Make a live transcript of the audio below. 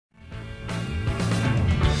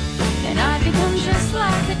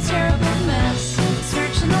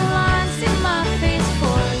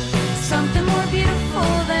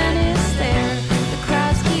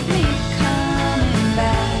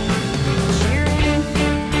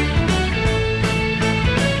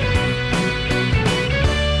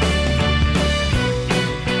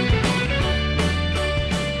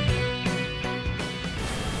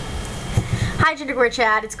Where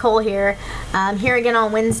Chad, it's Cole here. I'm here again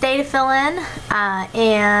on Wednesday to fill in,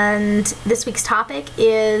 and this week's topic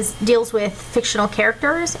deals with fictional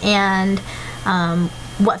characters and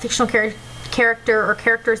what fictional character or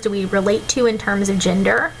characters do we relate to in terms of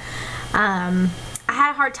gender. I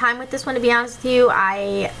had a hard time with this one, to be honest with you.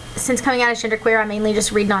 Since coming out as genderqueer, I mainly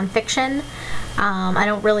just read nonfiction. I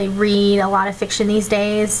don't really read a lot of fiction these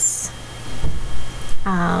days,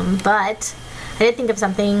 but I did think of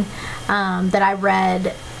something that I read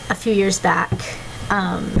a few years back,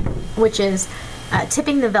 which is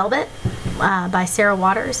Tipping the Velvet by Sarah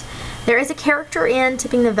Waters. There is a character in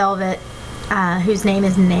Tipping the Velvet whose name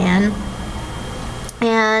is Nan,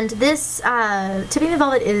 and this Tipping the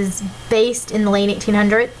Velvet is based in the late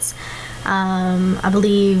 1800s, I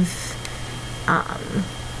believe,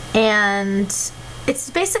 and it's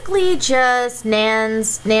basically just Nan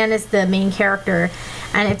is the main character,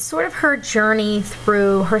 and it's sort of her journey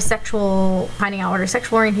through her finding out what her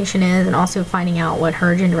sexual orientation is, and also finding out what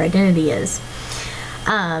her gender identity is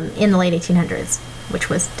in the late 1800s, which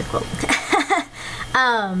was difficult.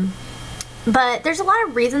 But there's a lot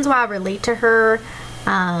of reasons why I relate to her,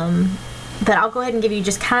 but I'll go ahead and give you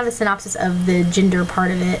just kind of a synopsis of the gender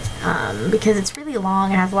part of it, because it's really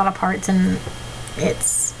long, it has a lot of parts, and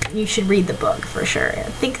you should read the book for sure. I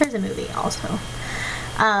think there's a movie also.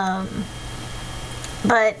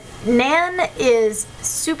 But Nan is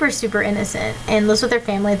super innocent and lives with her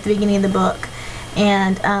family at the beginning of the book,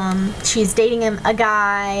 and she's dating a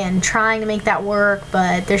guy and trying to make that work,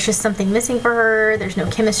 but there's just something missing for her. There's no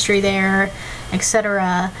chemistry there,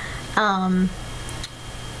 etc.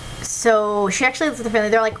 So she actually lives with her family.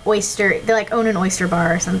 They own an oyster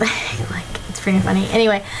bar or something. Like, it's pretty funny.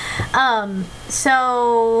 Anyway,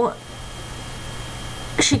 so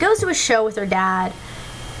she goes to a show with her dad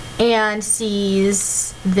and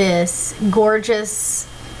sees this gorgeous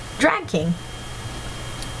drag king.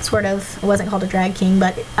 Sort of, it wasn't called a drag king,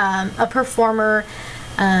 but a performer,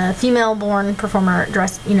 female-born performer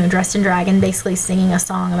dressed in drag, and basically singing a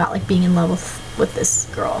song about like being in love with this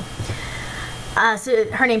girl.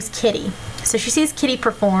 So her name's Kitty. So she sees Kitty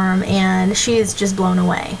perform, and she is just blown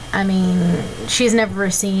away. I mean, she's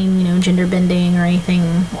never seen, gender bending or anything,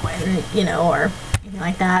 or anything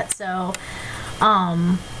like that. So,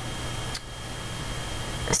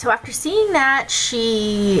 so after seeing that,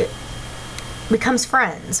 she becomes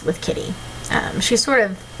friends with Kitty. She sort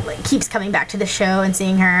of keeps coming back to the show and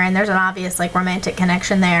seeing her, and there's an obvious romantic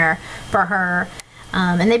connection there for her.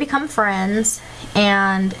 And they become friends,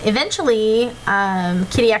 and eventually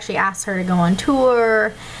Kitty actually asks her to go on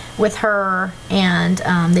tour with her, and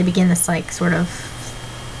they begin this sort of,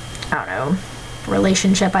 I don't know,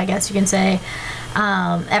 relationship, I guess you can say.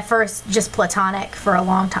 At first just platonic for a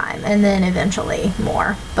long time, and then eventually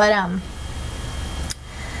more. But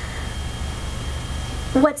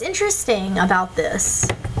what's interesting about this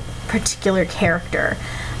particular character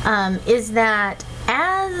is that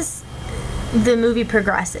as the movie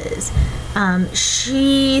progresses,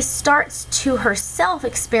 she starts to herself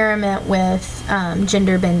experiment with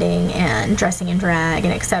gender bending and dressing in drag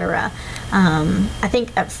and etc. I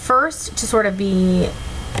think at first to sort of be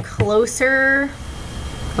closer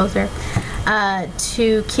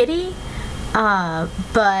to Kitty,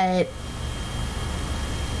 but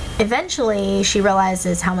eventually she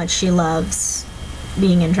realizes how much she loves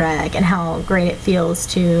being in drag and how great it feels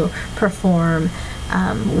to perform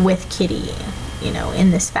with Kitty,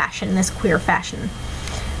 in this fashion, this queer fashion.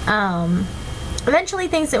 Eventually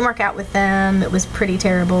things didn't work out with them. It was pretty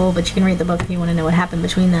terrible, but you can read the book if you want to know what happened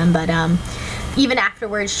between them. But even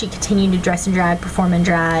afterwards, she continued to dress in drag, perform in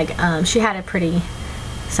drag. She had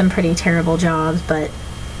some pretty terrible jobs, but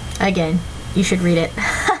again, you should read it.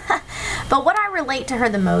 But what I relate to her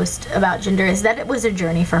the most about gender is that it was a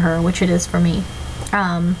journey for her, which it is for me.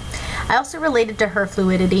 I also related to her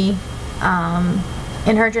fluidity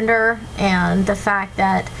in her gender, and the fact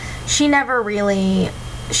that she didn't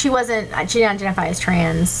identify as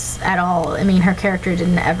trans at all. I mean, her character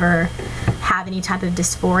didn't ever have any type of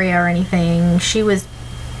dysphoria or anything. She was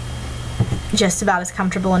just about as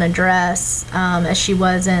comfortable in a dress as she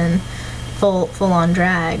was in full-on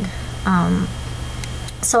drag.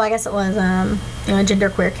 So I guess it was a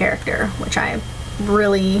genderqueer character, which I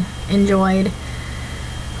really enjoyed.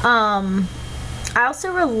 I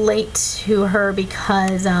also relate to her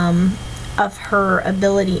because of her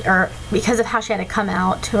ability, or because of how she had to come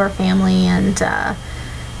out to her family, and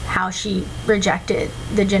how she rejected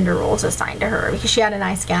the gender roles assigned to her, because she had a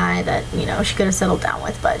nice guy that she could have settled down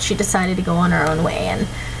with, but she decided to go on her own way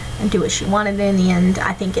and do what she wanted. In the end,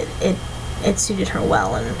 I think it suited her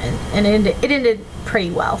well, and it ended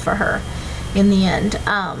pretty well for her in the end.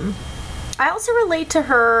 I also relate to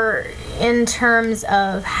her in terms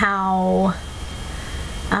of how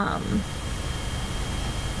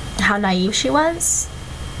naive she was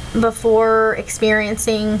before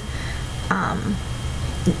experiencing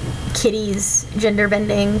Kitty's gender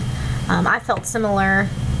bending. I felt similar.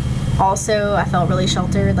 Also, I felt really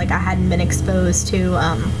sheltered, like I hadn't been exposed to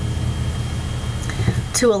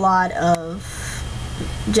a lot of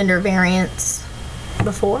gender variance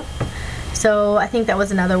before. So I think that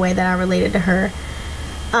was another way that I related to her.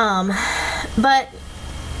 But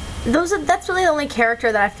that's really the only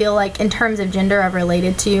character that I feel like in terms of gender I've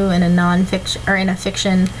related to in a non-fiction or in a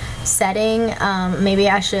fiction setting. Maybe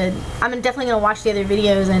I'm definitely gonna watch the other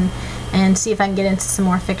videos and see if I can get into some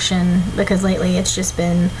more fiction, because lately it's just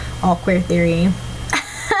been all queer theory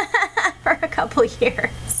for a couple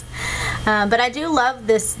years. But I do love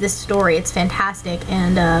this story. It's fantastic,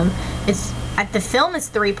 and the film is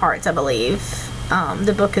 3 parts, I believe.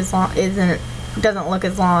 The book doesn't look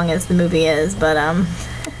as long as the movie is, but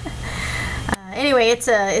anyway,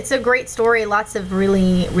 it's a great story. Lots of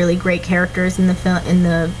really, really great characters in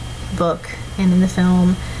the book and in the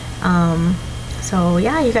film. So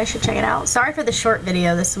yeah, you guys should check it out. Sorry for the short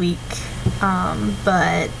video this week,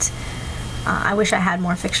 but I wish I had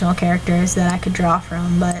more fictional characters that I could draw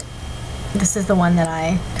from, but this is the one that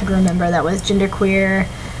I could remember that was genderqueer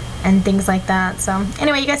and things like that. So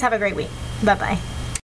anyway, you guys have a great week. Bye bye.